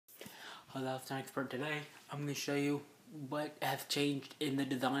Hello, that's next for today. I'm going to show you what has changed in the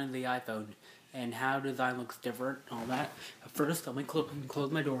design of the iPhone and how design looks different and all that. But first, let me close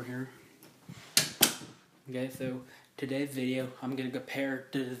my door here. Okay, so today's video, I'm going to compare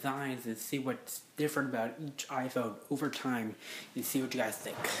the designs and see what's different about each iPhone over time and see what you guys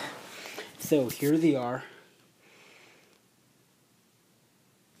think. So here they are.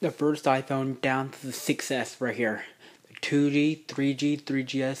 The first iPhone down to the 6S right here. 2G, 3G,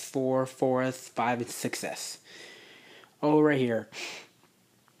 3GS, 4, 4S, 5, and 6S. All right here.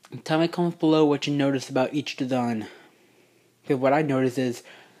 Tell me in the comments below what you notice about each design. Because what I noticed is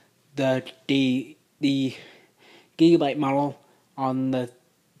the gigabyte model on the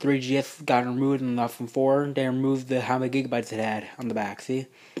 3GS got removed in the iPhone 4. They removed how many gigabytes it had on the back. See?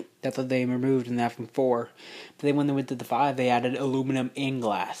 That's what they removed in the iPhone 4. But then when they went to the 5, they added aluminum and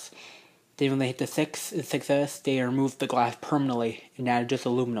glass. Then when they hit the 6 and 6S, they removed the glass permanently and added just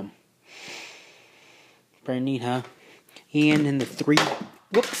aluminum. Pretty neat, huh? And in the 3...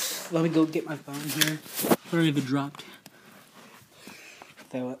 Whoops! Let me go get my phone here. Sorry if it dropped.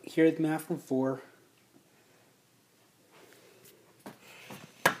 So here's my iPhone 4.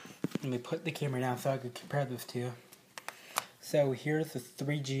 Let me put the camera down so I can compare this to you. So here's the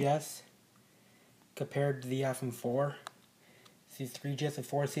 3GS compared to the iPhone 4. See 3GS and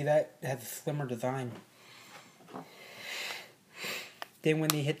 4, see that? It has a slimmer design. Then when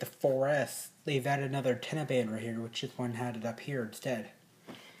they hit the 4S, they've added another antenna band right here, which this one had it up here instead.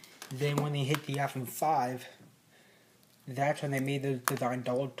 Then when they hit the iPhone 5, that's when they made the design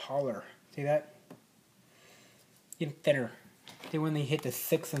double taller. See that? Even thinner. Then when they hit the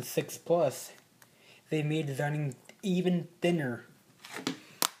 6 and 6 Plus, they made designing even thinner.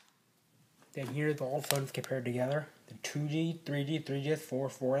 Then here's all phones compared together. The 2G, 3G, 3GS, 4,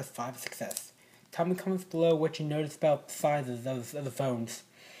 4S, 5, 6S. Tell me in the comments below what you noticed about the sizes of the phones.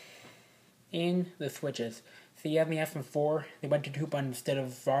 And the switches. So you have the iPhone 4, they went to 2 buttons instead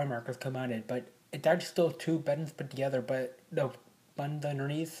of volume markers commanded, but it's actually still 2 buttons put together, but the buttons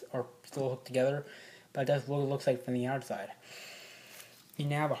underneath are still hooked together, but that's what it looks like from the outside. And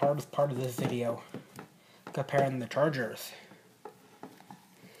now the hardest part of this video, comparing the chargers.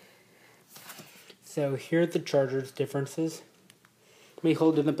 So here are the chargers differences. Let me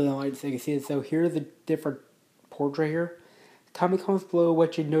hold it up in the light so you can see it. So here are the different ports right here. Tell me in the comments below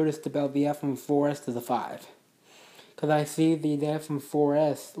what you noticed about the iPhone 4S to the 5. Because I see the iPhone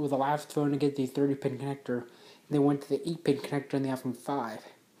 4S was the last phone to get the 30-pin connector. And they went to the 8-pin connector in the iPhone 5.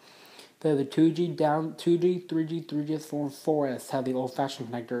 So the 2G, 3G, 3GS, 4, and 4S have the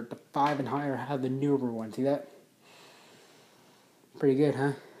old-fashioned connector. The 5 and higher have the newer one. See that? Pretty good,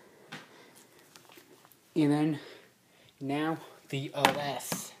 huh? And then, now, the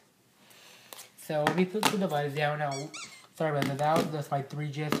OS. So, let me put the device down now. Sorry about that. That's my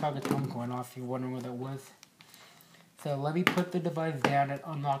 3GS. Saw the tone going off if you're wondering what that was. So, let me put the device down and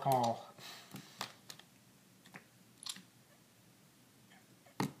unlock all.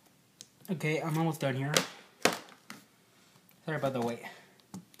 Okay, I'm almost done here. Sorry about the wait.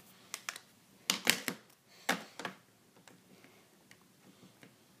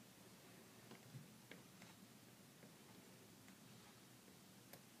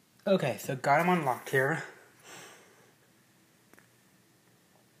 Okay, so got him unlocked here.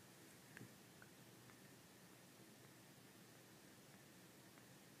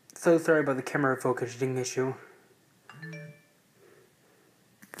 So sorry about the camera focusing issue.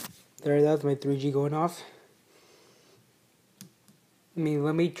 There, that was my 3G going off.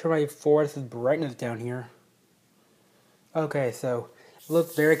 Let me try my 4S's brightness down here. Okay, so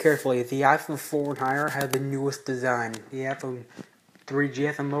look very carefully. The iPhone 4 and higher had the newest design. The iPhone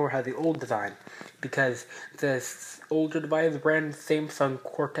 3GS and lower had the old design, because this older device ran Samsung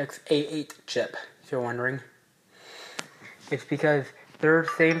Cortex A8 chip, if you're wondering. It's because their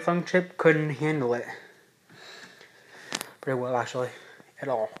Samsung chip couldn't handle it very well, actually, at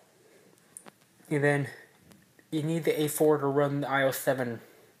all. And then you need the A4 to run the iOS 7,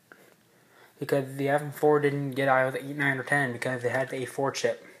 because the iPhone 4 didn't get iOS 8, 9, or 10 because it had the A4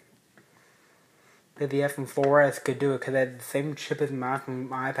 chip. But the iPhone 4S could do it because it had the same chip as my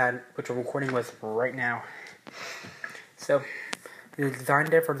iPad, which I'm recording with right now. So, the design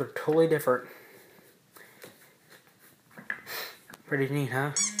difference are totally different. Pretty neat,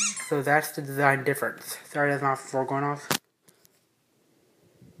 huh? So that's the design difference. Sorry that's not 4 going off.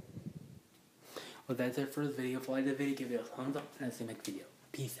 Well, that's it for this video. If you liked the video, give it a thumbs up, and I'll see you next video.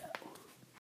 Peace out.